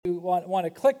want to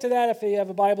click to that, if you have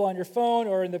a Bible on your phone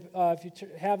or in the if you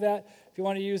have that, if you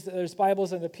want to use, there's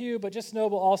Bibles in the pew, but just know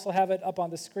we'll also have it up on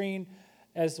the screen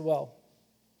as well.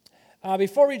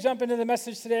 Before we jump into the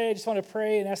message today, I just want to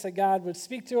pray and ask that God would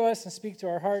speak to us and speak to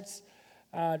our hearts.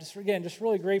 Just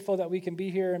really grateful that we can be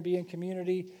here and be in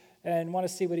community and want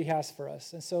to see what He has for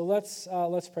us. And so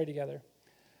let's pray together.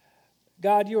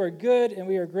 God, you are good, and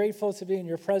we are grateful to be in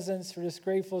your presence, for this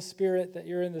grateful spirit that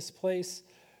you're in this place.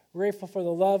 We're grateful for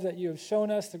the love that you have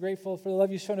shown us, grateful for the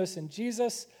love you've shown us in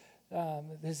Jesus,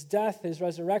 his death, his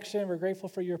resurrection. We're grateful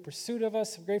for your pursuit of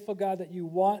us. We're grateful, God, that you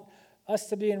want us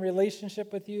to be in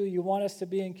relationship with you. You want us to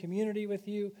be in community with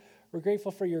you. We're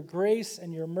grateful for your grace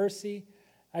and your mercy.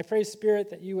 I pray, Spirit,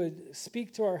 that you would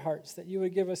speak to our hearts, that you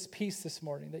would give us peace this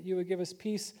morning, that you would give us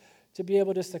peace to be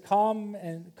able just to calm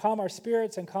our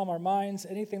spirits and calm our minds,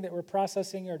 anything that we're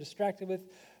processing or distracted with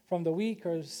from the week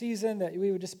or season, that we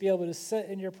would just be able to sit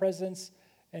in your presence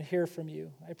and hear from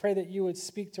you. I pray that you would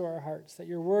speak to our hearts, that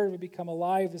your word would become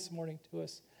alive this morning to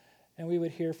us, and we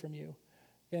would hear from you.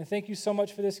 Again, thank you so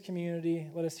much for this community.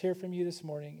 Let us hear from you this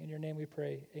morning. In your name we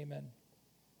pray. Amen.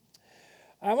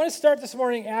 I want to start this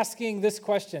morning asking this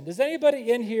question. Does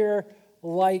anybody in here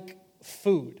like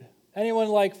food? Anyone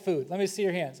like food? Let me see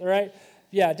your hands, all right?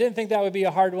 Yeah, didn't think that would be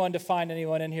a hard one to find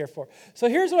anyone in here for. So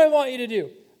here's what I want you to do.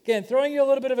 Again, throwing you a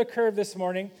little bit of a curve this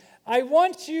morning. I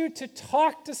want you to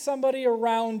talk to somebody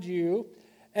around you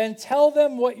and tell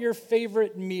them what your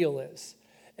favorite meal is.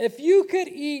 If you could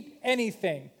eat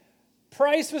anything,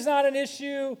 price was not an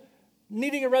issue,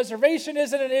 needing a reservation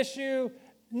isn't an issue,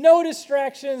 no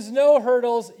distractions, no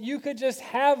hurdles, you could just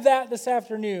have that this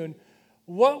afternoon,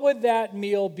 what would that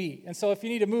meal be? And so if you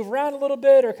need to move around a little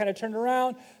bit or kind of turn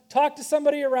around, talk to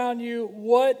somebody around you.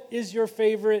 What is your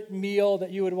favorite meal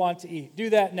that you would want to eat? Do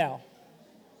that now.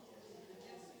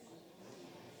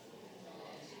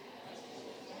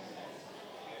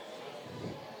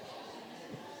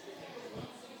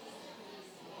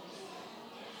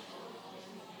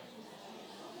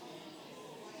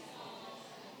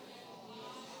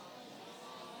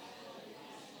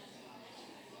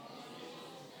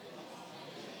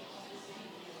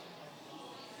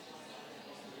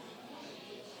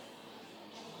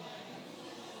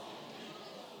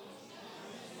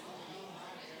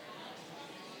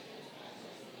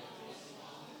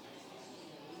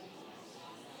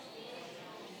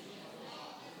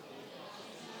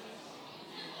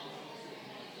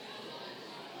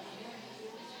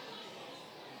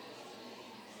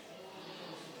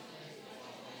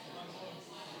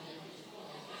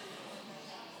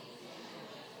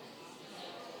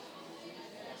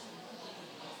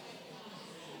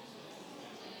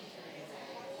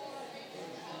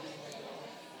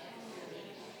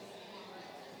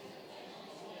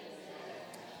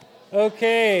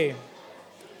 Okay.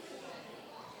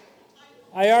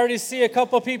 I already see a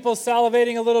couple people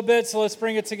salivating a little bit, so let's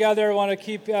bring it together. I want to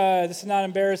keep, this is not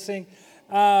embarrassing.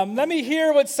 Let me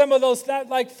hear what some of those, not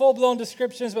like full-blown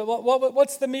descriptions, but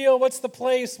what's the meal, what's the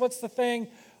place, what's the thing?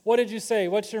 What did you say?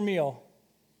 What's your meal?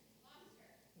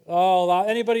 Lobster. Oh,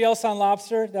 anybody else on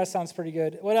lobster? That sounds pretty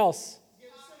good. What else?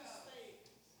 Gibson steak.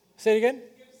 Say it again?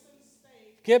 Gibson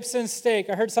steak. Gibson steak.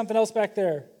 I heard something else back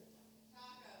there.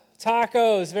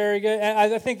 Tacos, very good. And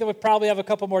I think that we probably have a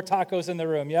couple more tacos in the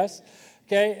room, yes?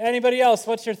 Okay, anybody else?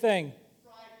 What's your thing?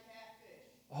 Fried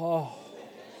catfish. Oh.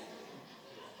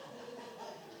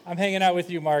 I'm hanging out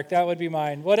with you, Mark. That would be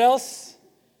mine. What else?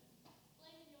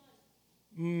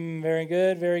 Very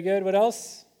good, very good. What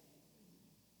else?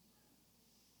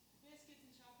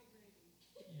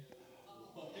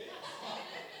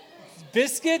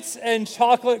 Biscuits and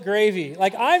chocolate gravy.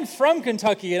 Like, I'm from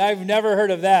Kentucky, and I've never heard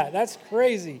of that. That's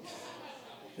crazy.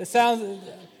 It sounds,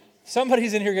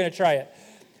 somebody's in here going to try it.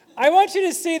 I want you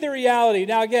to see the reality.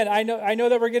 Now, again, I know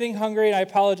that we're getting hungry, and I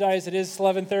apologize. It is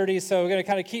 11:30, so we're going to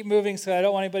kind of keep moving, so I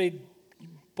don't want anybody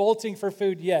bolting for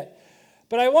food yet.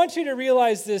 But I want you to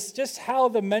realize this, just how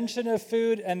the mention of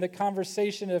food and the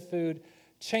conversation of food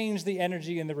changed the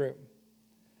energy in the room.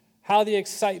 How the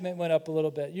excitement went up a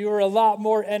little bit. You were a lot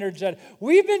more energetic.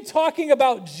 We've been talking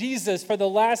about Jesus for the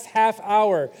last half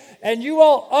hour, and you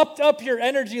all upped up your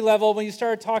energy level when you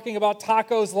started talking about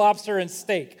tacos, lobster, and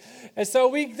steak. And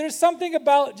so there's something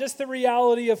about just the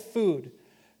reality of food,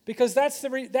 because that's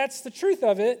the truth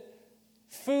of it.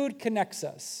 Food connects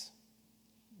us.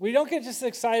 We don't get just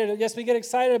excited. Yes, we get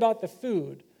excited about the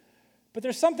food, but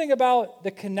there's something about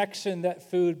the connection that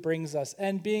food brings us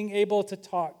and being able to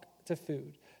talk to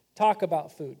food. Talk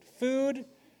about food. Food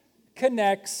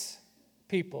connects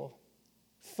people.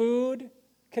 Food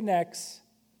connects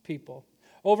people.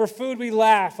 Over food, we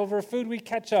laugh. Over food, we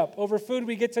catch up. Over food,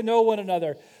 we get to know one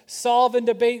another, solve and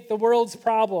debate the world's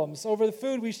problems. Over the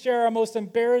food, we share our most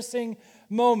embarrassing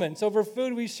moments. Over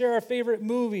food, we share our favorite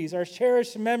movies, our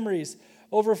cherished memories.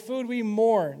 Over food, we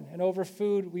mourn. And over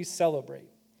food, we celebrate.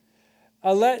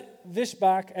 Alette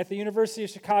Vishbach at the University of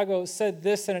Chicago said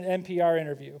this in an NPR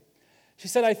interview. She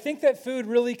said, I think that food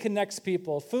really connects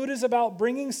people. Food is about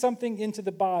bringing something into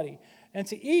the body. And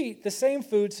to eat the same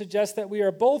food suggests that we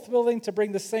are both willing to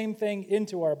bring the same thing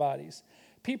into our bodies.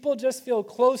 People just feel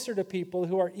closer to people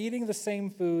who are eating the same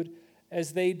food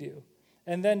as they do.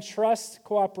 And then trust,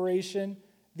 cooperation,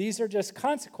 these are just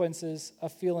consequences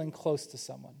of feeling close to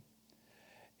someone.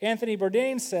 Anthony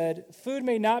Bourdain said, food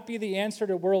may not be the answer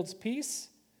to world's peace,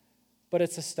 but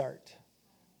it's a start.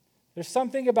 There's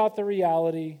something about the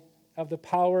reality of the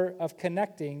power of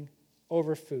connecting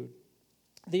over food.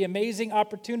 The amazing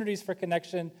opportunities for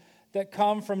connection that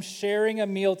come from sharing a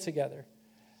meal together.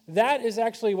 That is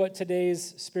actually what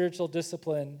today's spiritual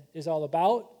discipline is all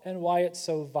about and why it's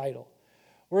so vital.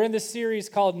 We're in this series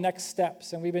called Next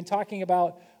Steps, and we've been talking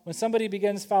about when somebody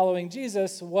begins following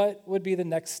Jesus, what would be the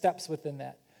next steps within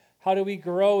that? How do we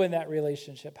grow in that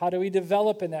relationship? How do we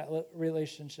develop in that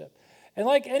relationship? And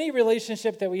like any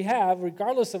relationship that we have,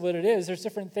 regardless of what it is, there's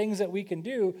different things that we can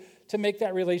do to make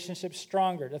that relationship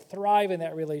stronger, to thrive in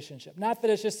that relationship. Not that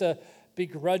it's just a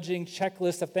begrudging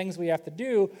checklist of things we have to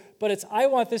do, but it's, I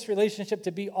want this relationship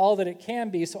to be all that it can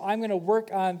be, so I'm going to work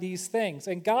on these things.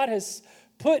 And God has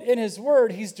put in His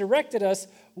Word, He's directed us,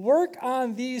 work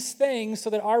on these things so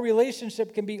that our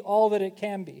relationship can be all that it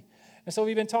can be. And so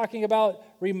we've been talking about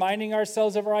reminding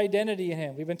ourselves of our identity in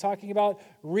Him. We've been talking about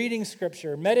reading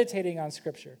Scripture, meditating on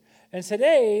Scripture. And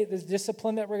today, the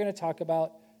discipline that we're going to talk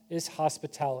about is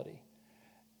hospitality.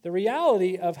 The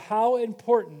reality of how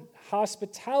important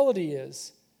hospitality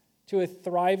is to a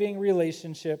thriving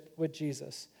relationship with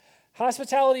Jesus.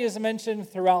 Hospitality is mentioned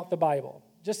throughout the Bible,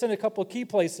 just in a couple of key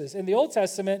places. In the Old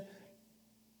Testament,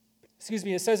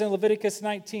 it says in Leviticus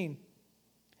 19,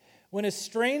 when a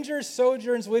stranger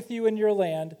sojourns with you in your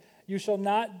land, you shall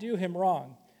not do him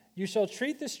wrong. You shall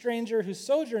treat the stranger who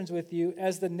sojourns with you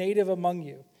as the native among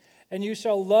you, and you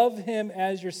shall love him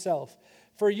as yourself.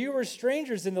 For you were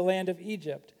strangers in the land of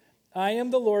Egypt. I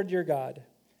am the Lord your God.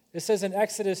 It says in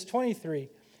Exodus 23,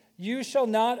 you shall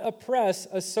not oppress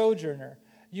a sojourner.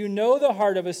 You know the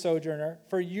heart of a sojourner,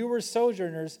 for you were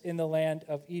sojourners in the land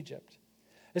of Egypt.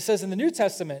 It says in the New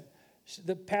Testament,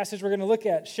 the passage we're going to look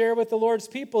at, share with the Lord's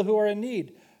people who are in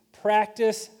need.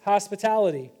 Practice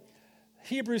hospitality.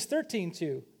 Hebrews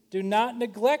 13:2, do not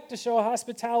neglect to show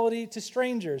hospitality to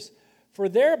strangers, for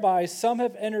thereby some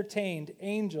have entertained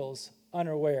angels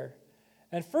unaware.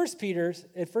 And 1 Peter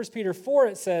 4,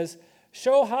 it says,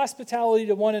 show hospitality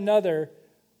to one another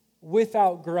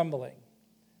without grumbling.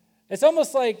 It's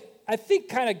almost like, I think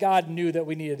kind of God knew that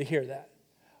we needed to hear that.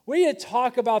 We need to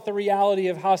talk about the reality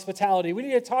of hospitality. We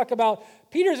need to talk about,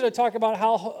 Peter's going to talk about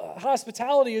how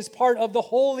hospitality is part of the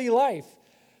holy life.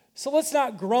 So let's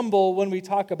not grumble when we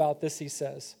talk about this, he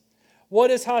says. What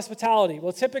is hospitality?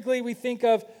 Well, typically we think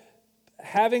of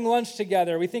having lunch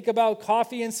together. We think about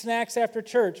coffee and snacks after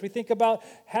church. We think about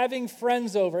having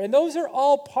friends over. And those are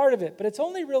all part of it, but it's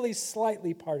only really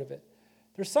slightly part of it.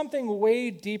 There's something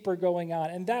way deeper going on,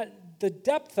 and that the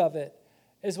depth of it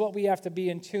is what we have to be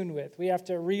in tune with. We have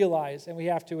to realize and we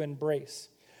have to embrace.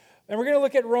 And we're going to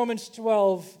look at Romans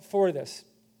 12 for this.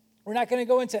 We're not going to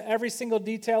go into every single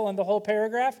detail in the whole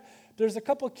paragraph, but there's a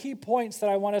couple key points that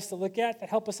I want us to look at that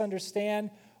help us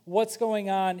understand what's going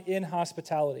on in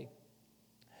hospitality.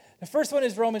 The first one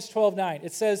is Romans 12:9.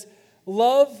 It says,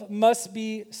 love must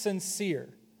be sincere.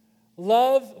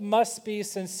 Love must be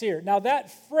sincere. Now that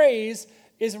phrase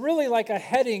is really like a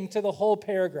heading to the whole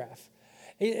paragraph.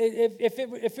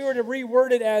 If we were to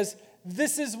reword it as,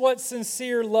 this is what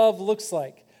sincere love looks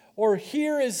like, or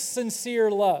here is sincere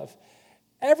love,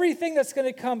 everything that's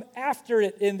going to come after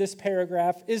it in this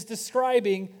paragraph is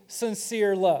describing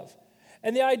sincere love.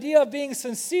 And the idea of being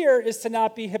sincere is to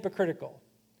not be hypocritical.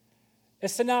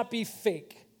 It's to not be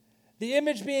fake. The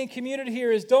image being communicated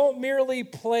here is don't merely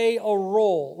play a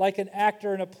role like an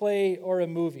actor in a play or a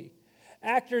movie.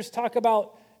 Actors talk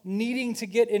about needing to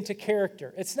get into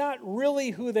character. It's not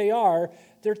really who they are.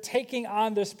 They're taking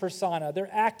on this persona. They're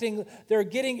acting, they're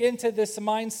getting into this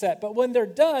mindset. But when they're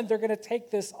done, they're going to take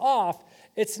this off.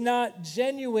 It's not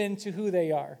genuine to who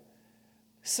they are.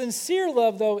 Sincere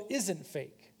love, though, isn't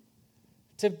fake.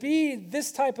 To be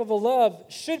this type of a love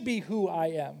should be who I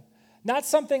am. Not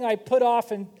something I put off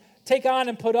and take on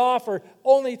and put off or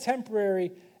only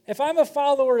temporary. If I'm a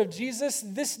follower of Jesus,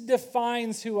 this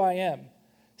defines who I am.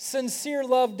 Sincere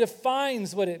love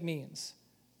defines what it means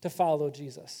to follow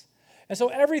Jesus. And so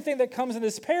everything that comes in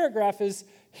this paragraph is,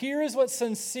 here is what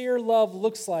sincere love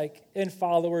looks like in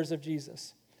followers of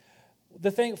Jesus.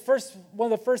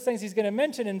 One of the first things he's going to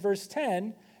mention in verse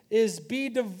 10 is be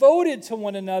devoted to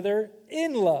one another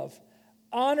in love.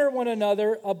 Honor one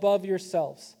another above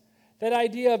yourselves. That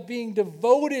idea of being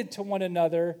devoted to one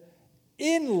another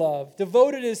in love.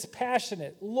 Devoted is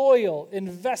passionate, loyal,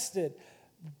 invested,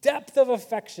 depth of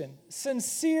affection,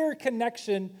 sincere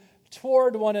connection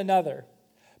toward one another.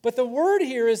 But the word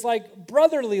here is like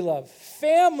brotherly love,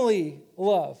 family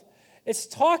love. It's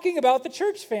talking about the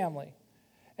church family.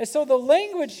 And so the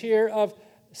language here of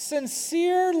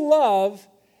sincere love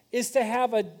is to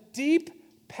have a deep,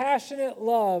 passionate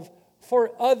love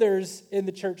for others in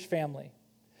the church family.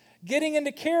 Getting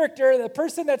into character, the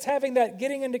person that's having that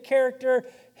getting into character,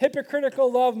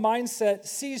 hypocritical love mindset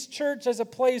sees church as a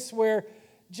place where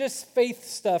just faith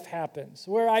stuff happens,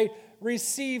 where I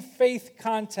receive faith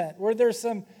content, where there's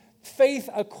some faith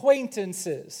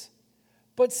acquaintances.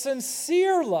 But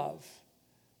sincere love,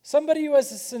 somebody who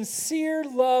has a sincere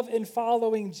love in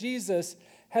following Jesus,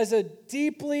 has a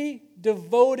deeply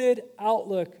devoted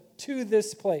outlook to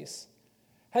this place,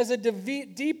 has a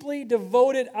deeply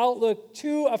devoted outlook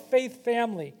to a faith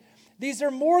family. These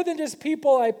are more than just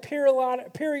people I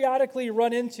periodically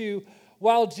run into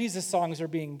while Jesus songs are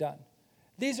being done.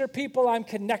 These are people I'm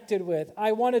connected with.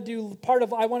 I want to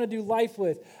do life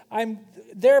with.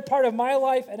 They're part of my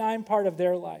life, and I'm part of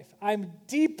their life. I'm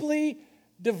deeply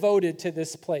devoted to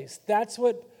this place. That's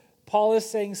what Paul is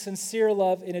saying sincere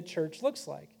love in a church looks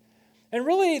like. And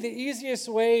really, the easiest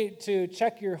way to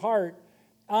check your heart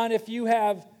on if you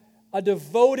have a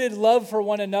devoted love for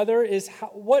one another is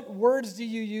what words do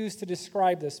you use to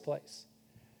describe this place?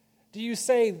 Do you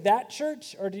say that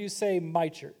church, or do you say my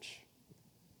church?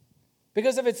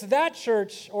 Because if it's that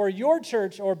church or your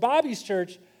church or Bobby's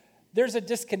church, there's a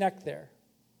disconnect there.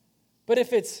 But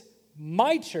if it's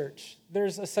my church,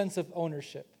 there's a sense of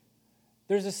ownership.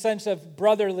 There's a sense of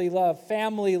brotherly love,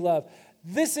 family love.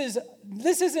 This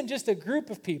isn't just a group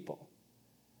of people.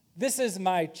 This is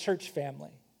my church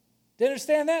family. Do you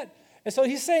understand that? And so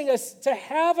he's saying to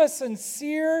have a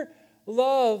sincere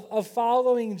love of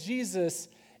following Jesus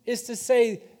is to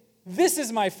say, this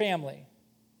is my family.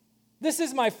 This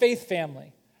is my faith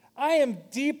family. I am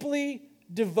deeply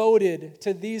devoted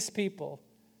to these people,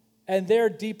 and they're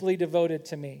deeply devoted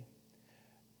to me.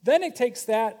 Then it takes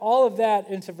all of that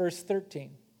into verse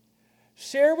 13.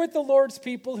 Share with the Lord's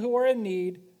people who are in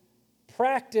need.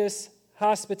 Practice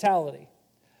hospitality.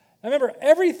 Now remember,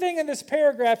 everything in this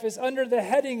paragraph is under the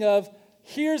heading of,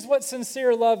 here's what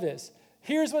sincere love is.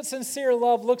 Here's what sincere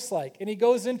love looks like. And he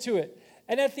goes into it.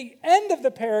 And at the end of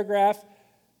the paragraph,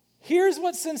 here's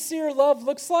what sincere love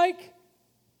looks like.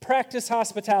 Practice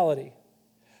hospitality.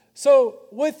 So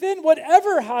within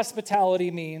whatever hospitality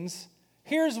means,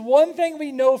 here's one thing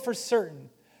we know for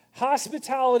certain.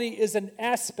 Hospitality is an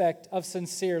aspect of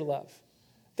sincere love.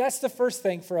 That's the first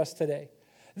thing for us today.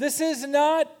 This is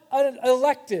not an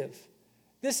elective.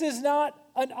 This is not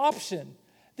an option.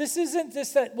 This isn't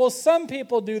just that, well, some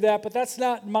people do that, but that's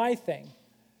not my thing.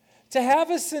 To have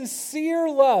a sincere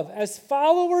love as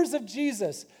followers of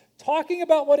Jesus, talking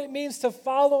about what it means to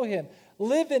follow him,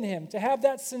 live in him, to have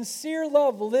that sincere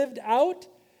love lived out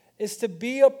is to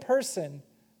be a person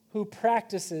who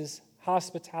practices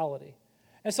hospitality.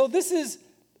 And so this is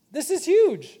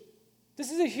huge.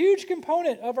 This is a huge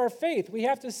component of our faith. We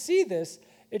have to see this.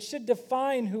 It should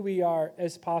define who we are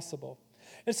as possible.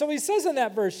 And so he says in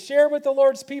that verse, share with the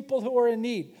Lord's people who are in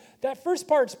need. That first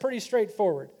part's pretty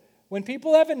straightforward. When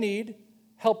people have a need,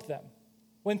 help them.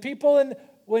 When people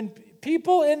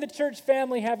in the church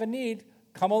family have a need,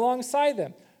 come alongside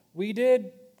them. We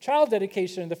did child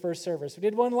dedication in the first service. We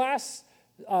did one last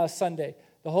Sunday.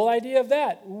 The whole idea of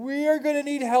that, we are going to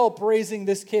need help raising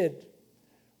this kid.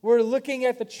 We're looking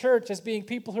at the church as being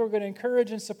people who are going to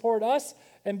encourage and support us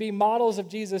and be models of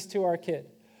Jesus to our kid.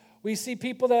 We see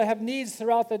people that have needs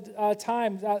throughout the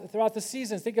throughout the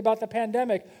seasons. Think about the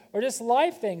pandemic or just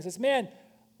life things. It's,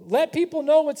 let people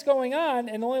know what's going on,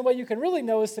 and the only way you can really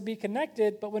know is to be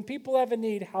connected. But when people have a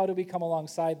need, how do we come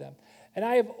alongside them? And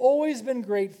I have always been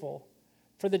grateful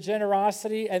for the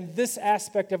generosity and this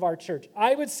aspect of our church.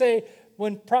 I would say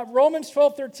when Romans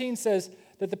 12:13 says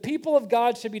that the people of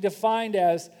God should be defined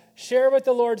as share with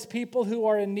the Lord's people who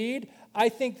are in need, I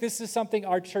think this is something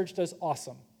our church does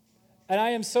awesome. And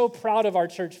I am so proud of our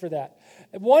church for that.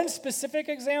 One specific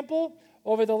example,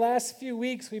 over the last few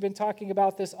weeks, we've been talking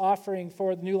about this offering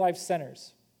for the New Life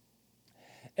Centers.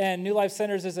 And New Life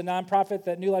Centers is a nonprofit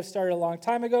that New Life started a long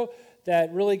time ago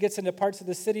that really gets into parts of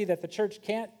the city that the church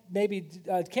can't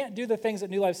do the things that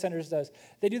New Life Centers does.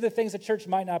 They do the things the church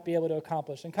might not be able to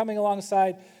accomplish. And coming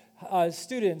alongside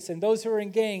students and those who are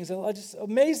in gangs, and just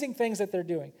amazing things that they're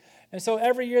doing. And so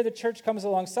every year the church comes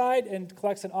alongside and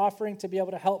collects an offering to be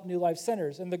able to help New Life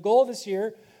Centers. And the goal this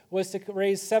year was to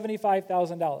raise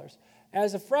 $75,000.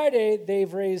 As of Friday,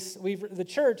 the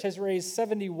church has raised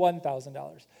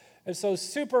 $71,000. And so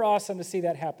super awesome to see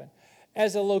that happen.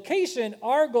 As a location,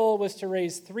 our goal was to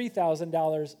raise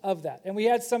 $3,000 of that. And we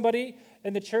had somebody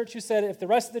in the church who said, if the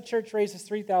rest of the church raises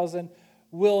 $3,000,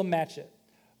 we'll match it.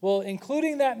 Well,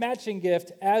 including that matching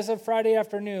gift, as of Friday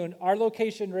afternoon, our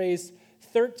location raised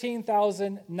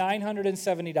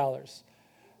 $13,970.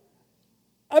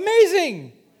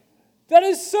 Amazing! That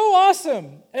is so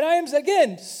awesome. And I am,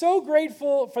 again, so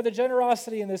grateful for the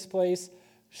generosity in this place,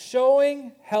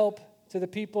 showing help to the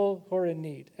people who are in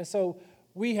need. And so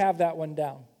we have that one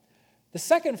down. The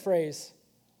second phrase,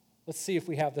 let's see if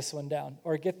we have this one down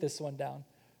or get this one down.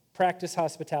 Practice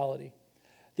hospitality.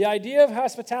 The idea of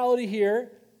hospitality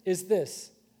here is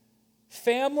this: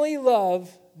 family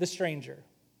love the stranger.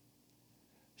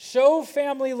 Show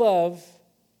family love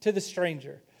to the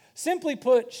stranger. Simply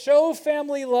put, show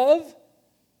family love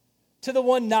to the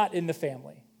one not in the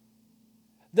family.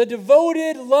 The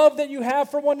devoted love that you have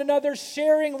for one another,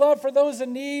 sharing love for those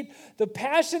in need, the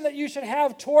passion that you should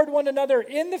have toward one another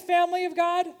in the family of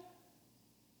God,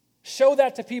 show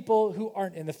that to people who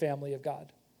aren't in the family of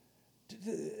God.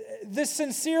 The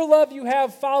sincere love you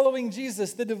have following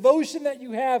Jesus, the devotion that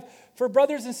you have for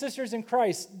brothers and sisters in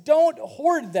Christ, don't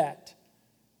hoard that.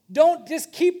 Don't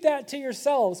just keep that to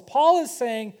yourselves. Paul is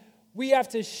saying we have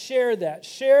to share that.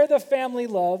 Share the family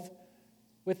love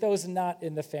with those not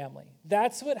in the family.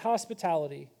 That's what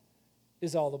hospitality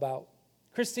is all about.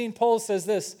 Christine Pohl says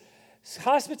this: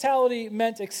 hospitality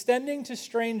meant extending to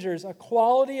strangers a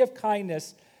quality of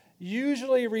kindness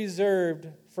usually reserved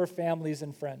for families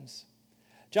and friends.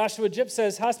 Joshua Jipp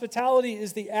says hospitality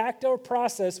is the act or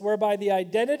process whereby the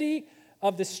identity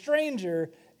of the stranger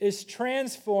is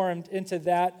transformed into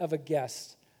that of a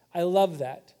guest. I love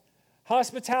that.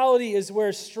 Hospitality is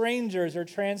where strangers are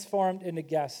transformed into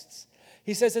guests.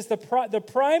 He says it's the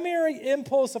primary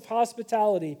impulse of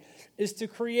hospitality is to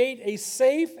create a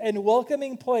safe and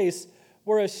welcoming place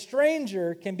where a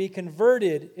stranger can be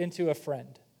converted into a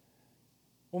friend.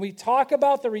 When we talk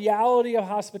about the reality of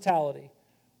hospitality,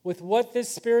 with what this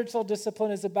spiritual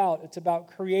discipline is about, it's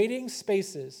about creating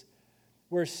spaces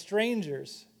where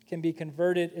strangers can be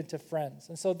converted into friends.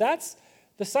 And so that's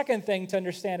the second thing to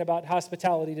understand about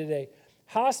hospitality today.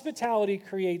 Hospitality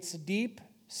creates deep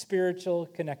spiritual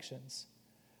connections.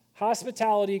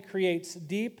 Hospitality creates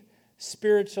deep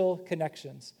spiritual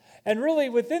connections. And really,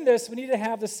 within this, we need to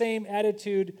have the same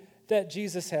attitude that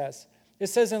Jesus has. It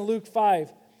says in Luke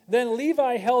 5, "Then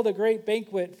Levi held a great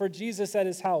banquet for Jesus at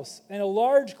his house, and a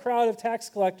large crowd of tax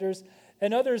collectors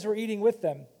and others were eating with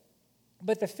them.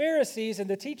 But the Pharisees and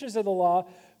the teachers of the law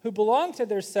who belonged to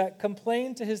their sect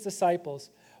complained to his disciples,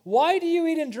 'Why do you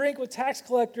eat and drink with tax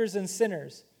collectors and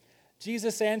sinners?'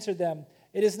 Jesus answered them,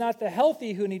 'It is not the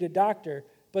healthy who need a doctor,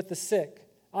 but the sick.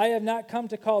 I have not come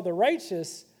to call the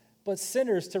righteous, but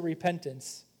sinners to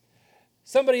repentance.'"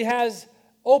 Somebody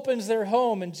opens their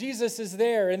home and Jesus is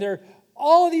there, and they're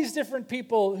all of these different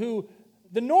people who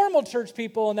the normal church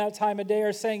people in that time of day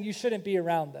are saying you shouldn't be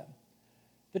around them.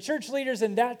 The church leaders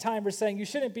in that time were saying you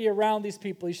shouldn't be around these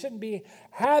people. You shouldn't be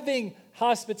having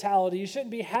hospitality. You shouldn't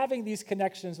be having these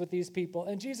connections with these people.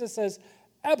 And Jesus says,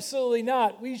 absolutely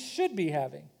not. We should be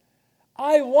having.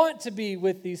 I want to be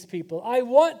with these people. I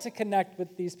want to connect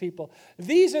with these people.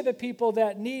 These are the people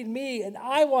that need me, and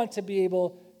I want to be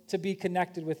able to be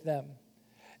connected with them.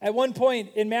 At one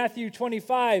point in Matthew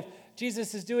 25,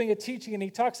 Jesus is doing a teaching, and he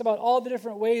talks about all the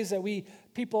different ways that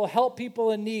people help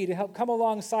people in need and help come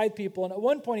alongside people. And at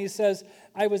one point he says,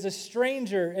 "I was a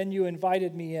stranger and you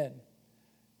invited me in."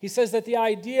 He says that the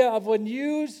idea of when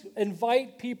you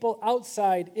invite people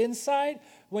outside, inside,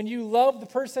 when you love the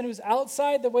person who's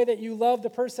outside the way that you love the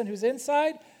person who's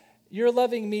inside, you're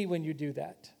loving me when you do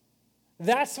that.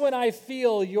 That's when I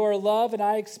feel your love and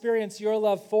I experience your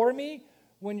love for me,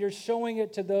 when you're showing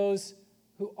it to those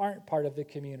who aren't part of the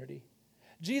community.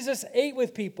 Jesus ate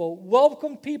with people,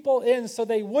 welcomed people in so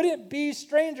they wouldn't be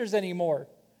strangers anymore.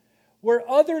 Where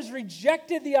others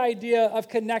rejected the idea of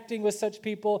connecting with such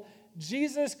people,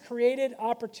 Jesus created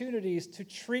opportunities to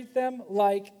treat them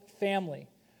like family,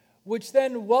 which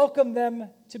then welcomed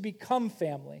them to become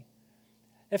family.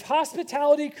 If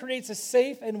hospitality creates a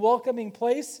safe and welcoming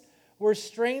place where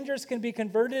strangers can be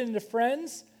converted into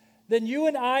friends, then you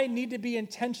and I need to be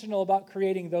intentional about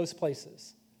creating those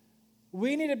places.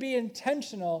 We need to be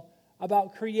intentional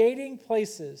about creating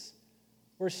places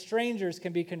where strangers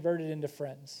can be converted into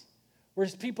friends, where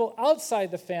people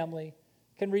outside the family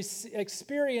can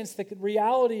experience the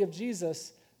reality of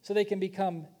Jesus so they can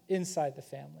become inside the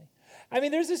family. I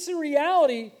mean, there's this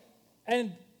reality,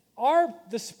 and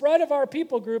the spread of our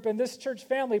people group and this church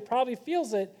family probably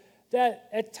feels it, that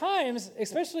at times,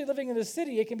 especially living in the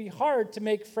city, it can be hard to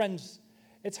make friends.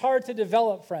 It's hard to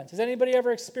develop friends. Has anybody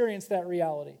ever experienced that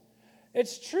reality?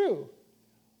 It's true.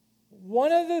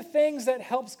 One of the things that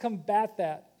helps combat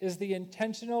that is the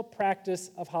intentional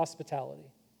practice of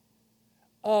hospitality.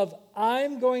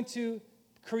 I'm going to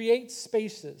create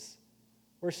spaces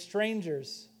where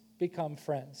strangers become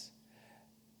friends.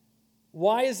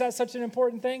 Why is that such an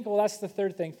important thing? Well, that's the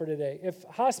third thing for today. If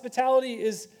hospitality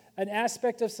is an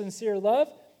aspect of sincere love,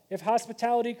 if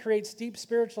hospitality creates deep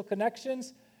spiritual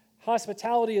connections,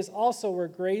 hospitality is also where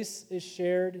grace is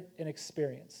shared and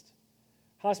experienced.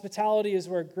 Hospitality is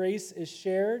where grace is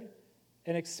shared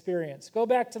and experienced. Go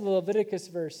back to the Leviticus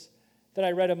verse that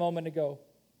I read a moment ago.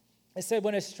 It said,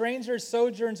 when a stranger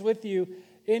sojourns with you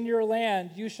in your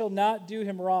land, you shall not do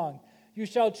him wrong. You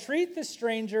shall treat the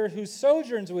stranger who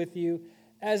sojourns with you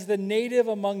as the native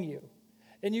among you,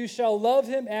 and you shall love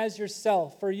him as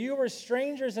yourself. For you were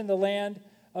strangers in the land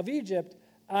of Egypt.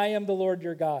 I am the Lord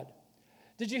your God.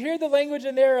 Did you hear the language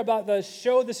in there about the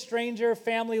show the stranger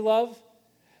family love?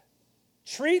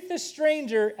 Treat the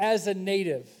stranger as a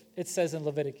native, it says in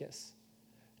Leviticus.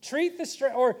 Treat the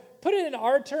stranger, or put it in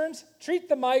our terms, treat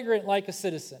the migrant like a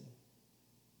citizen.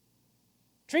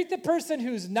 Treat the person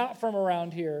who's not from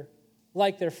around here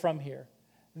like they're from here.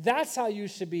 That's how you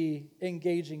should be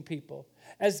engaging people.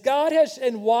 As God has,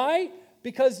 and why?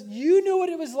 Because you knew what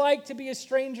it was like to be a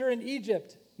stranger in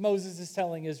Egypt, Moses is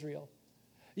telling Israel.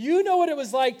 You know what it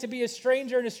was like to be a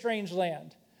stranger in a strange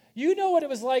land. You know what it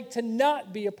was like to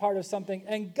not be a part of something,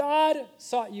 and God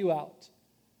sought you out.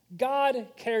 God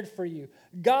cared for you.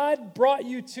 God brought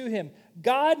you to him.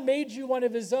 God made you one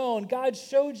of his own. God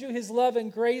showed you his love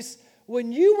and grace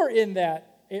when you were in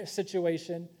that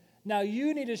situation. Now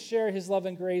you need to share his love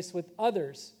and grace with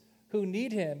others who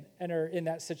need him and are in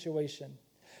that situation.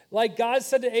 Like God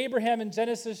said to Abraham in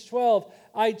Genesis 12,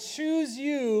 I choose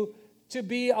you to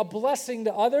be a blessing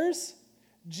to others.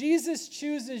 Jesus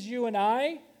chooses you and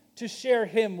I to share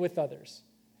him with others.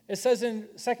 It says in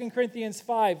 2 Corinthians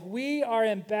 5, we are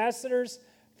ambassadors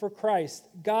for Christ,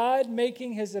 God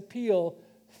making his appeal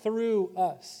through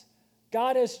us.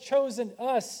 God has chosen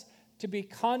us to be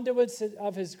conduits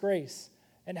of his grace.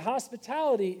 And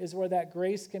hospitality is where that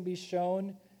grace can be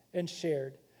shown and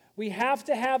shared. We have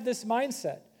to have this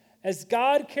mindset. As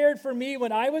God cared for me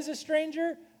when I was a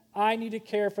stranger, I need to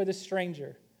care for the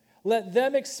stranger. Let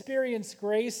them experience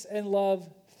grace and love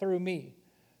through me.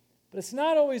 But it's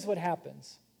not always what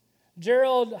happens.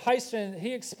 Gerald Heiston,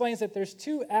 he explains that there's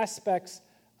two aspects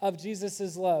of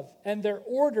Jesus' love, and their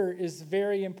order is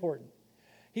very important.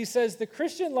 He says the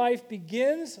Christian life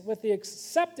begins with the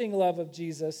accepting love of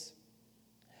Jesus,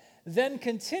 then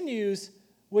continues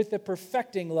with the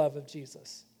perfecting love of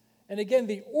Jesus. And again,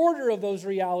 the order of those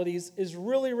realities is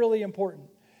really, really important.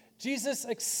 Jesus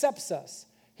accepts us.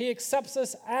 He accepts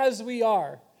us as we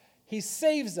are. He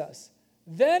saves us.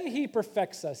 Then he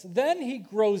perfects us. Then he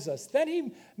grows us. Then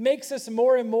he makes us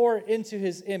more and more into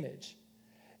his image.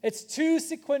 It's two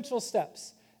sequential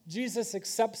steps. Jesus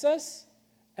accepts us,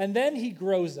 and then he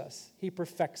grows us. He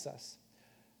perfects us.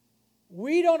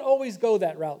 We don't always go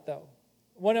that route, though.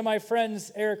 One of my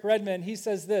friends, Eric Redmond, he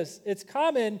says this, it's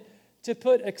common to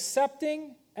put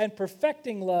accepting and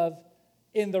perfecting love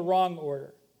in the wrong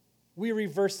order. We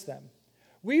reverse them.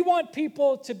 We want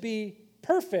people to be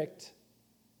perfect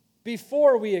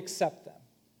before we accept them.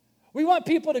 We want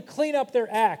people to clean up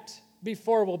their act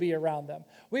before we'll be around them.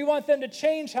 We want them to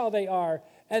change how they are,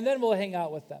 and then we'll hang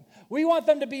out with them. We want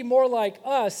them to be more like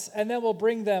us, and then we'll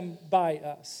bring them by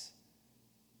us.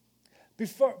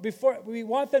 Before we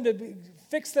want them to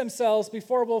fix themselves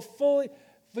before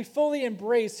we fully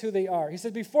embrace who they are. He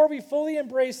said, before we fully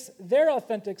embrace their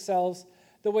authentic selves,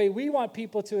 the way we want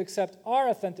people to accept our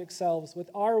authentic selves with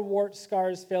our warts,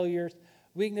 scars, failures,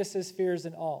 weaknesses, fears,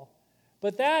 and all.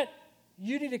 But that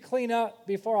you need to clean up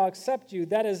before I'll accept you.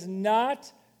 That is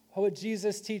not what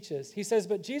Jesus teaches. He says,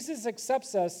 but Jesus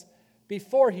accepts us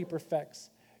before he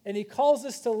perfects. And he calls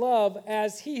us to love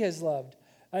as he has loved.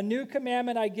 A new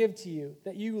commandment I give to you,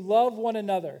 that you love one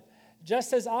another.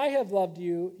 Just as I have loved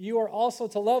you, you are also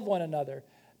to love one another.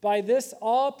 By this,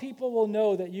 all people will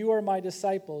know that you are my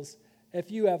disciples,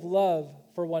 if you have love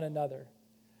for one another.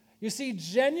 You see,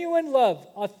 genuine love,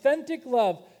 authentic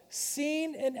love,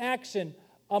 seen in action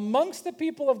amongst the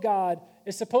people of God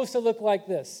is supposed to look like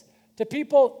this. To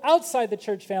people outside the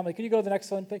church family, can you go to the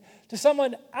next one, please? To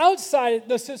someone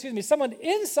someone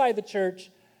inside the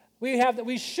church,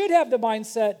 we should have the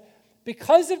mindset,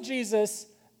 because of Jesus,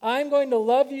 I'm going to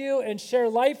love you and share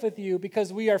life with you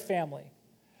because we are family.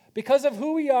 Because of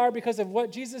who we are, because of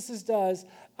what Jesus has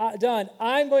done,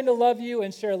 I'm going to love you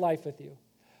and share life with you.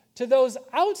 To those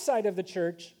outside of the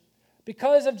church,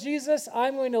 because of Jesus,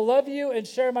 I'm going to love you and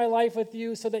share my life with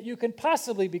you so that you can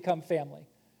possibly become family.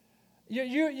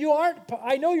 You aren't.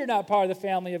 I know you're not part of the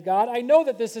family of God. I know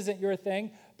that this isn't your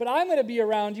thing, but I'm going to be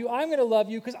around you. I'm going to love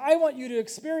you because I want you to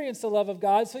experience the love of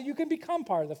God so you can become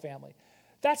part of the family.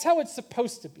 That's how it's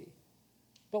supposed to be.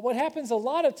 But what happens a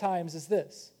lot of times is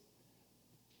this.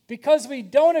 Because we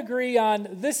don't agree on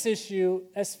this issue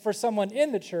as for someone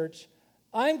in the church,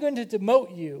 I'm going to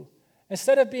demote you.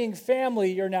 Instead of being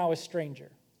family, you're now a stranger.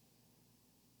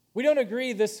 We don't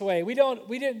agree this way. We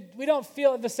don't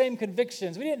feel the same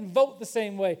convictions. We didn't vote the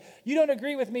same way. You don't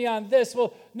agree with me on this.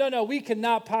 Well, no, we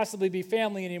cannot possibly be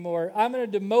family anymore. I'm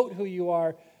going to demote who you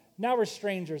are. Now we're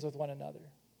strangers with one another.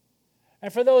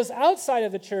 And for those outside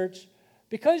of the church,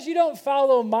 because you don't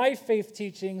follow my faith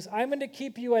teachings, I'm going to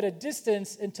keep you at a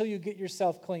distance until you get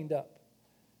yourself cleaned up.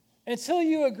 Until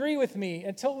you agree with me,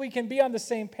 until we can be on the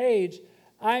same page,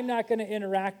 I'm not going to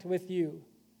interact with you.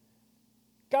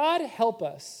 God help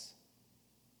us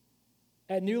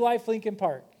at New Life Lincoln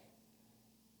Park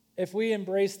if we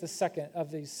embrace the second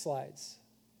of these slides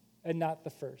and not the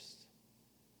first.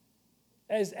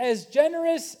 As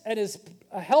generous and as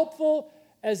helpful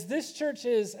as this church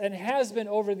is and has been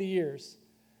over the years,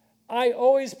 I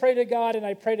always pray to God, and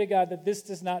I pray to God that this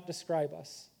does not describe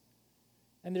us.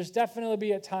 And there's definitely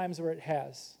been at times where it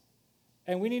has.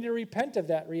 And we need to repent of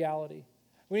that reality.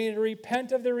 We need to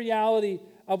repent of the reality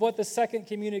of what the second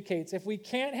communicates. If we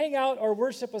can't hang out or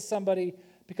worship with somebody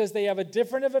because they have a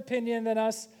different of opinion than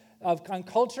us on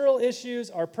cultural issues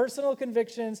or personal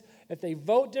convictions, if they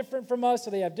vote different from us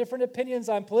or they have different opinions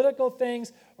on political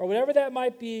things or whatever that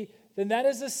might be, then that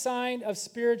is a sign of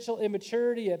spiritual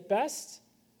immaturity at best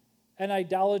and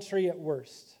idolatry at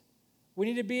worst. We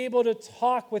need to be able to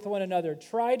talk with one another,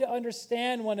 try to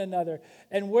understand one another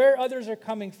and where others are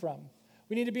coming from.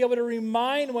 We need to be able to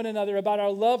remind one another about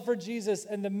our love for Jesus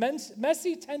and the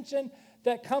messy tension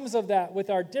that comes of that with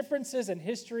our differences and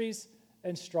histories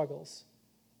and struggles.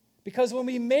 Because when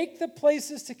we make the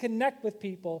places to connect with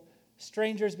people,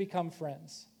 strangers become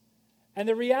friends. And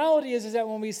the reality is that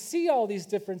when we see all these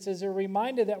differences, we're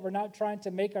reminded that we're not trying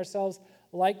to make ourselves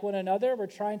like one another. We're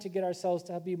trying to get ourselves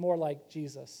to be more like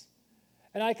Jesus.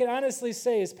 And I can honestly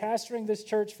say, as pastoring this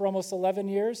church for almost 11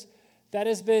 years, that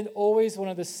has been always one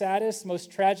of the saddest,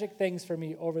 most tragic things for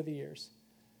me over the years.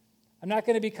 I'm not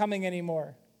going to be coming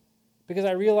anymore because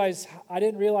I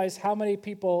didn't realize how many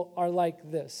people are like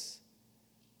this.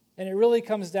 And it really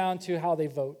comes down to how they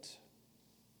vote,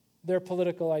 their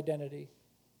political identity,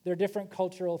 their different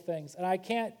cultural things. And I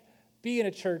can't be in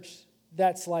a church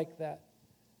that's like that.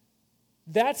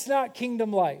 That's not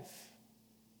kingdom life.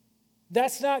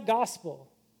 That's not gospel.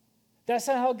 That's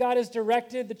not how God has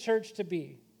directed the church to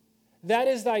be. That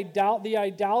is the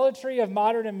idolatry of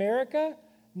modern America,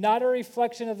 not a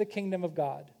reflection of the kingdom of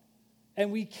God.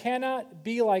 And we cannot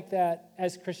be like that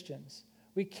as Christians.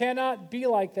 We cannot be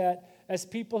like that as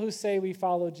people who say we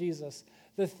follow Jesus.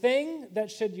 The thing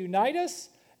that should unite us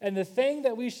and the thing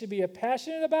that we should be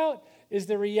passionate about is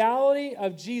the reality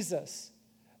of Jesus,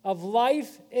 of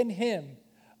life in Him,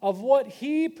 of what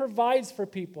He provides for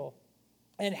people.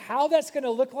 And how that's going to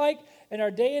look like in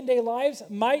our day-to-day lives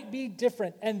might be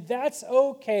different, and that's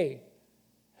okay.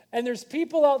 And there's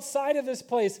people outside of this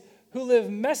place who live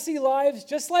messy lives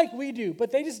just like we do,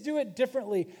 but they just do it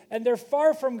differently, and they're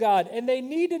far from God, and they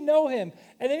need to know Him,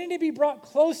 and they need to be brought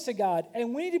close to God,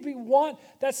 and we need to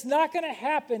that's not going to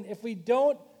happen if we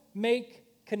don't make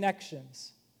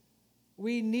connections.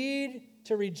 We need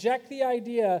to reject the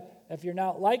idea, if you're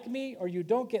not like me or you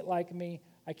don't get like me,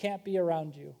 I can't be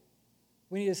around you.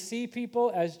 We need to see people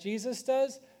as Jesus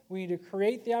does. We need to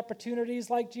create the opportunities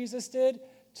like Jesus did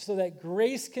so that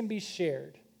grace can be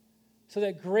shared, so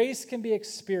that grace can be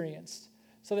experienced,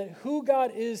 so that who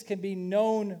God is can be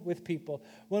known with people.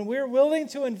 When we're willing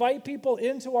to invite people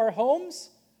into our homes,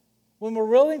 when we're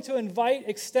willing to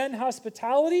extend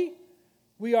hospitality,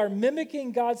 we are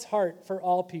mimicking God's heart for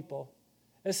all people.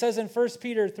 It says in 1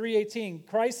 Peter 3:18,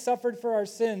 Christ suffered for our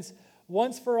sins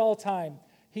once for all time.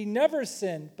 He never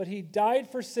sinned, but He died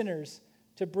for sinners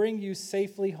to bring you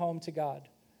safely home to God.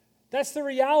 That's the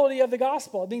reality of the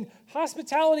gospel. I mean,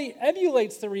 hospitality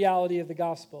emulates the reality of the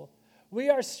gospel. We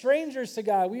are strangers to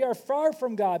God. We are far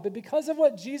from God. But because of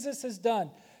what Jesus has done,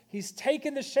 he's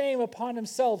taken the shame upon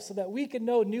himself so that we can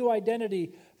know new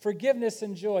identity, forgiveness,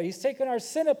 and joy. He's taken our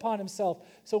sin upon himself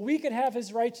so we can have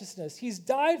his righteousness. He's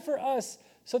died for us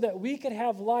so that we can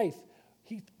have life.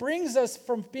 He brings us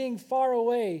from being far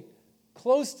away,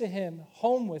 close to him,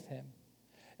 home with him.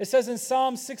 It says in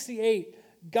Psalm 68,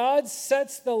 God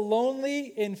sets the lonely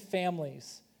in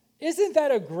families. Isn't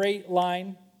that a great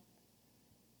line?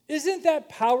 Isn't that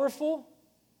powerful?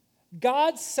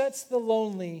 God sets the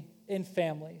lonely in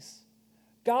families.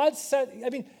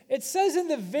 It says in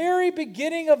the very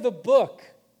beginning of the book,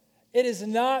 it is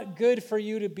not good for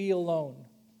you to be alone.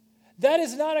 That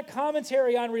is not a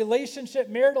commentary on relationship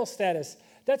marital status.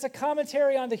 That's a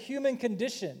commentary on the human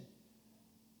condition.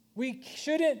 We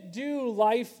shouldn't do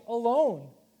life alone.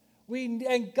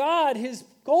 And God, his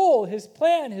goal, his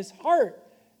plan, his heart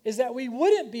is that we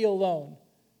wouldn't be alone,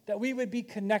 that we would be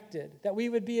connected, that we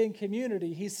would be in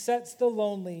community. He sets the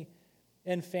lonely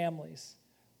in families.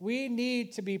 We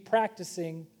need to be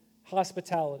practicing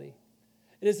hospitality.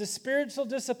 It is a spiritual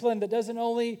discipline that doesn't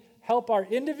only help our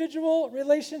individual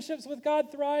relationships with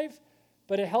God thrive,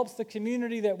 but it helps the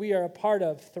community that we are a part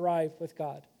of thrive with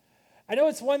God. I know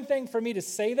it's one thing for me to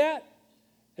say that.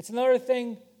 It's another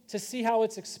thing to see how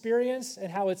it's experienced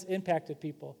and how it's impacted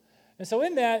people. And so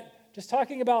in that, just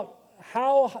talking about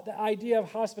how the idea of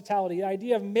hospitality, the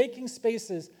idea of making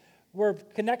spaces where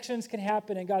connections can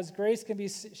happen and God's grace can be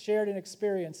shared and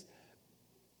experienced.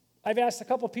 I've asked a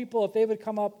couple people if they would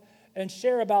come up and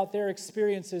share about their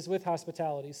experiences with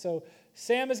hospitality. So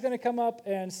Sam is going to come up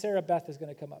and Sarah Beth is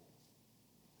going to come up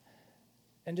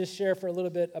and just share for a little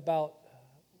bit about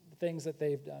the things that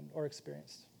they've done or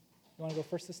experienced. You want to go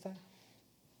first this time?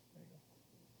 There you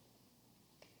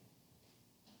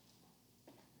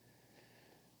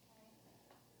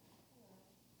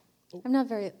go. I'm not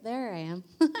very, there I am.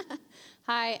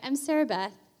 Hi, I'm Sarah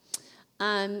Beth.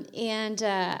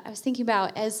 I was thinking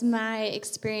about, as my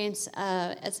experience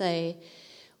as a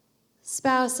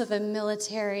spouse of a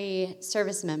military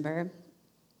service member,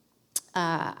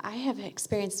 I have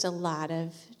experienced a lot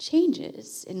of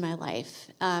changes in my life.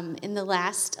 In the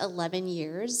last 11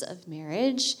 years of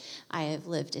marriage, I have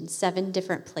lived in 7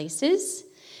 different places.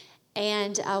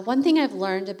 And one thing I've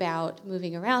learned about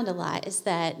moving around a lot is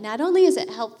that not only is it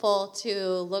helpful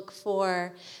to look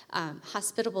for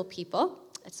hospitable people,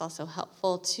 it's also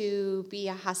helpful to be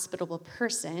a hospitable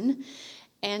person.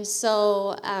 And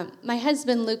so my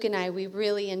husband Luke and I, we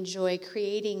really enjoy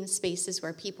creating spaces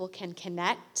where people can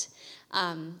connect.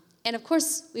 And of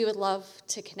course, we would love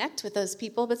to connect with those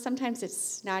people, but sometimes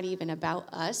it's not even about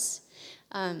us.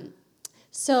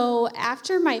 So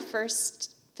after my first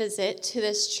visit to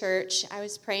this church, I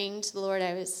was praying to the Lord.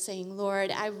 I was saying,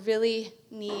 Lord, I really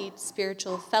need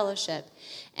spiritual fellowship.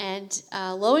 And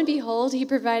lo and behold, he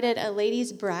provided a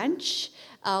ladies' brunch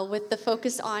with the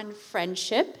focus on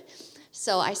friendship.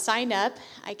 So I signed up.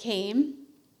 I came.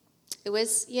 It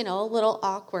was, a little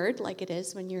awkward, like it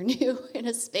is when you're new in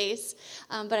a space.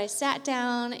 But I sat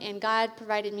down, and God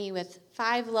provided me with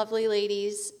 5 lovely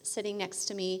ladies sitting next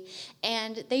to me.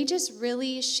 And they just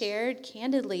really shared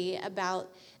candidly about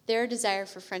their desire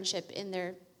for friendship in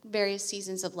their various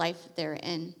seasons of life that they're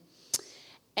in.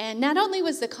 And not only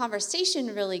was the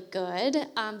conversation really good,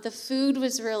 the food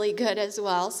was really good as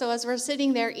well. So as we're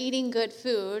sitting there eating good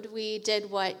food, we did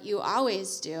what you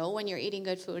always do when you're eating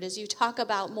good food, is you talk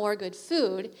about more good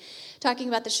food, talking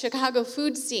about the Chicago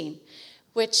food scene,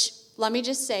 which, let me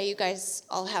just say, you guys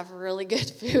all have really good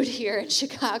food here in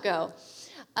Chicago.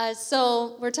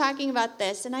 So we're talking about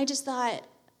this, and I just thought,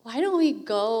 why don't we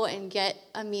go and get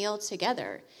a meal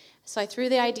together? So I threw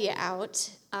the idea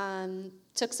out,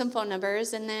 took some phone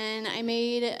numbers, and then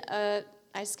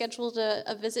I scheduled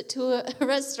a visit to a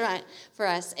restaurant for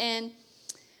us. And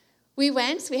we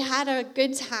went, we had a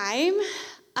good time.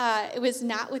 It was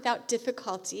not without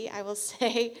difficulty, I will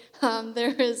say.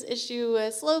 There was issue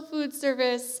with slow food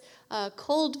service,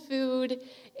 cold food,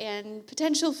 and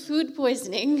potential food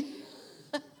poisoning.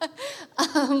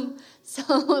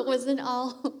 So it wasn't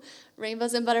all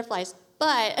rainbows and butterflies.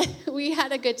 But we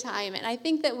had a good time, and I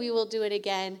think that we will do it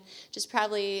again, just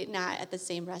probably not at the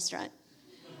same restaurant.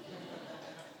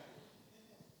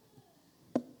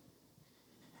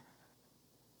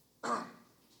 Hi,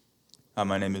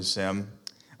 my name is Sam.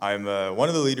 I'm one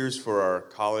of the leaders for our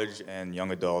college and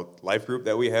young adult life group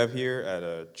that we have here at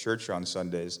a church on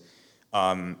Sundays.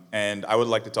 And I would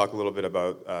like to talk a little bit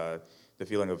about the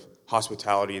feeling of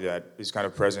hospitality that is kind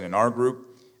of present in our group.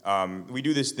 We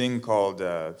do this thing called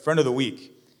Friend of the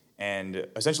Week, and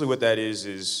essentially what that is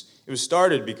it was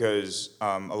started because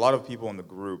a lot of people in the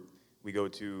group We go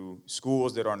to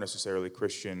schools that aren't necessarily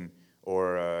Christian,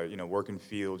 or work in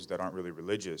fields that aren't really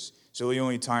religious. So the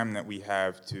only time that we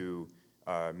have to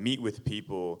meet with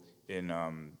people in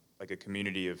like a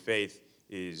community of faith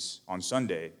is on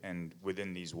Sunday and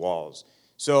within these walls.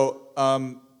 So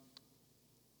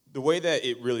the way that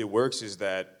it really works is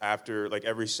that after, like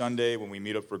every Sunday when we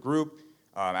meet up for group,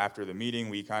 after the meeting,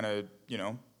 we kind of,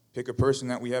 pick a person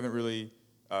that we haven't really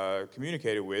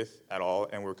communicated with at all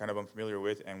and we're kind of unfamiliar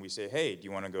with, and we say, hey, do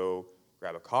you want to go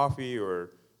grab a coffee or,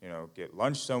 get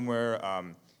lunch somewhere?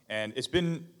 And it's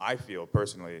been, I feel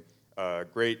personally, a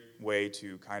great way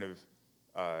to kind of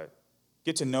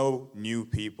get to know new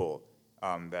people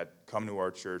that come to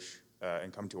our church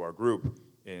and come to our group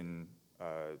in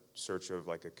search of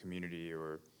like a community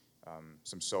or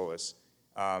some solace.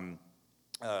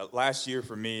 Last year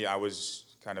for me, I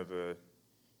was kind of a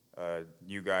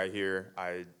new guy here.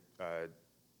 I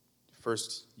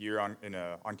first year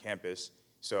on campus,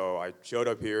 so I showed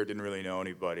up here, didn't really know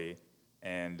anybody,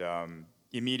 and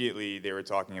immediately they were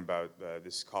talking about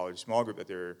this college small group that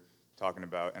they were talking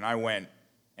about, and I went,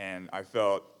 and I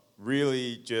felt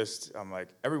really I'm like,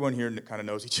 everyone here kind of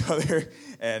knows each other,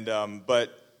 and but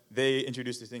they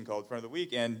introduced this thing called Friend of the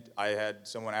Week, and I had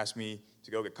someone ask me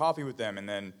to go get coffee with them, and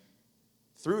then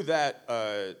through that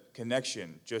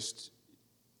connection, just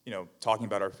talking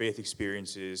about our faith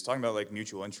experiences, talking about like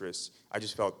mutual interests, I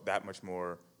just felt that much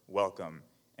more welcome,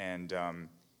 and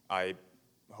I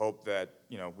hope that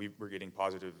we're getting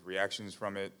positive reactions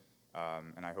from it,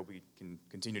 and I hope we can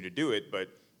continue to do it. But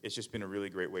it's just been a really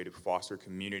great way to foster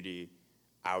community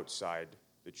outside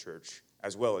the church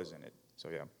as well as in it. So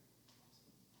yeah.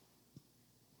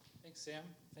 Thanks, Sam.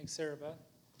 Thanks, Sarah Beth.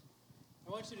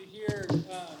 I want you to hear,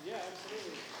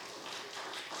 absolutely.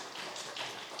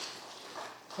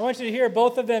 I want you to hear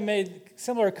both of them made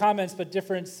similar comments but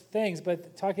different things,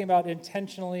 but talking about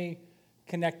intentionally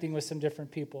connecting with some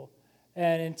different people.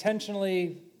 And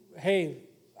intentionally, hey,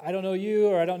 I don't know you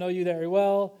or I don't know you very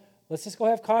well. Let's just go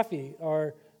have coffee,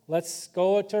 or let's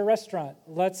go to a restaurant.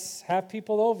 Let's have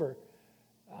people over.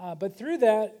 But through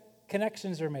that,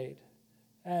 connections are made.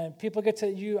 And people get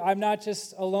to I'm not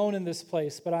just alone in this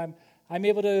place, but I'm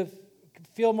able to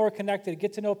feel more connected,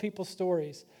 get to know people's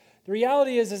stories. The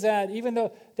reality is that even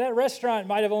though that restaurant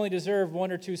might have only deserved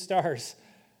 1 or 2 stars,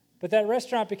 but that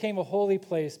restaurant became a holy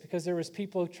place because there was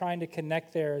people trying to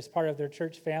connect there as part of their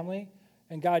church family,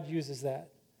 and God uses that.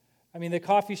 I mean, the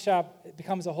coffee shop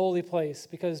becomes a holy place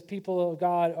because people of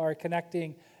God are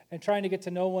connecting and trying to get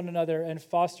to know one another and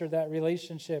foster that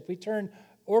relationship. We turn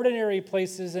ordinary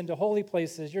places into holy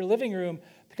places. Your living room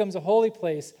becomes a holy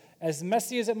place. As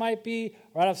messy as it might be,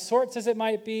 or out of sorts as it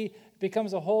might be, it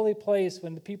becomes a holy place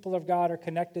when the people of God are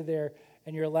connected there,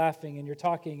 and you're laughing, and you're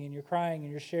talking, and you're crying, and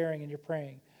you're sharing, and you're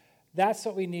praying. That's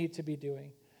what we need to be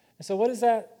doing. And so what does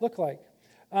that look like?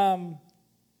 We're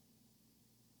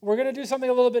going to do something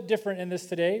a little bit different in this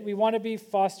today. We want to be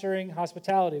fostering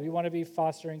hospitality. We want to be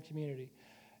fostering community.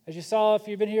 As you saw, if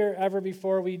you've been here ever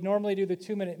before, we normally do the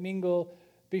 2-minute mingle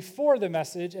before the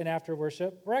message and after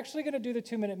worship. We're actually going to do the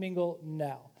 2-minute mingle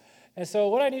now. And so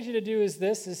what I need you to do is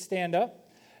stand up.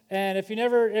 And if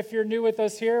you're new with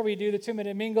us here, we do the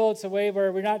 2-minute mingle. It's a way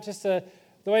where we're not just the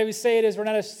way we say it is we're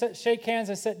not a shake hands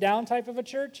and sit down type of a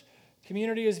church.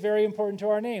 Community is very important to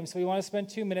our name, so we want to spend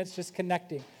 2 minutes just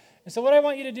connecting. And so what I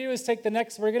want you to do is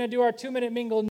we're going to do our 2-minute mingle